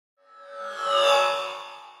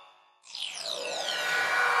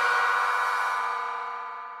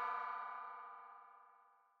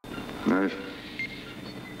knife.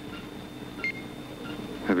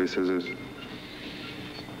 Heavy scissors.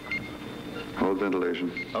 Hold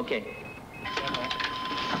ventilation. Okay.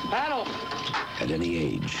 Paddle! At any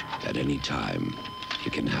age, at any time,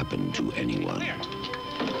 it can happen to anyone.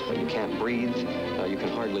 When you can't breathe, you can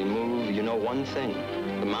hardly move, you know one thing.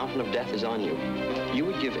 The mountain of death is on you. You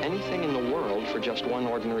would give anything in the world for just one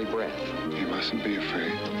ordinary breath. You mustn't be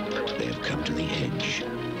afraid. They have come to the edge.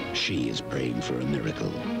 She is praying for a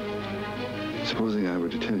miracle. Supposing I were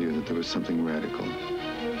to tell you that there was something radical.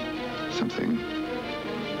 Something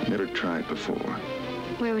never tried before.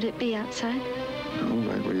 Where would it be, outside? No,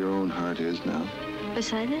 right where your own heart is now.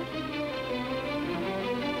 Beside it?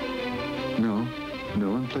 No,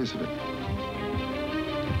 no, in place of it.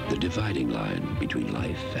 The dividing line between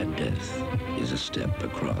life and death is a step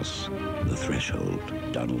across the threshold.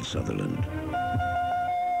 Donald Sutherland.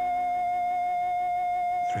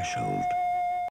 Threshold.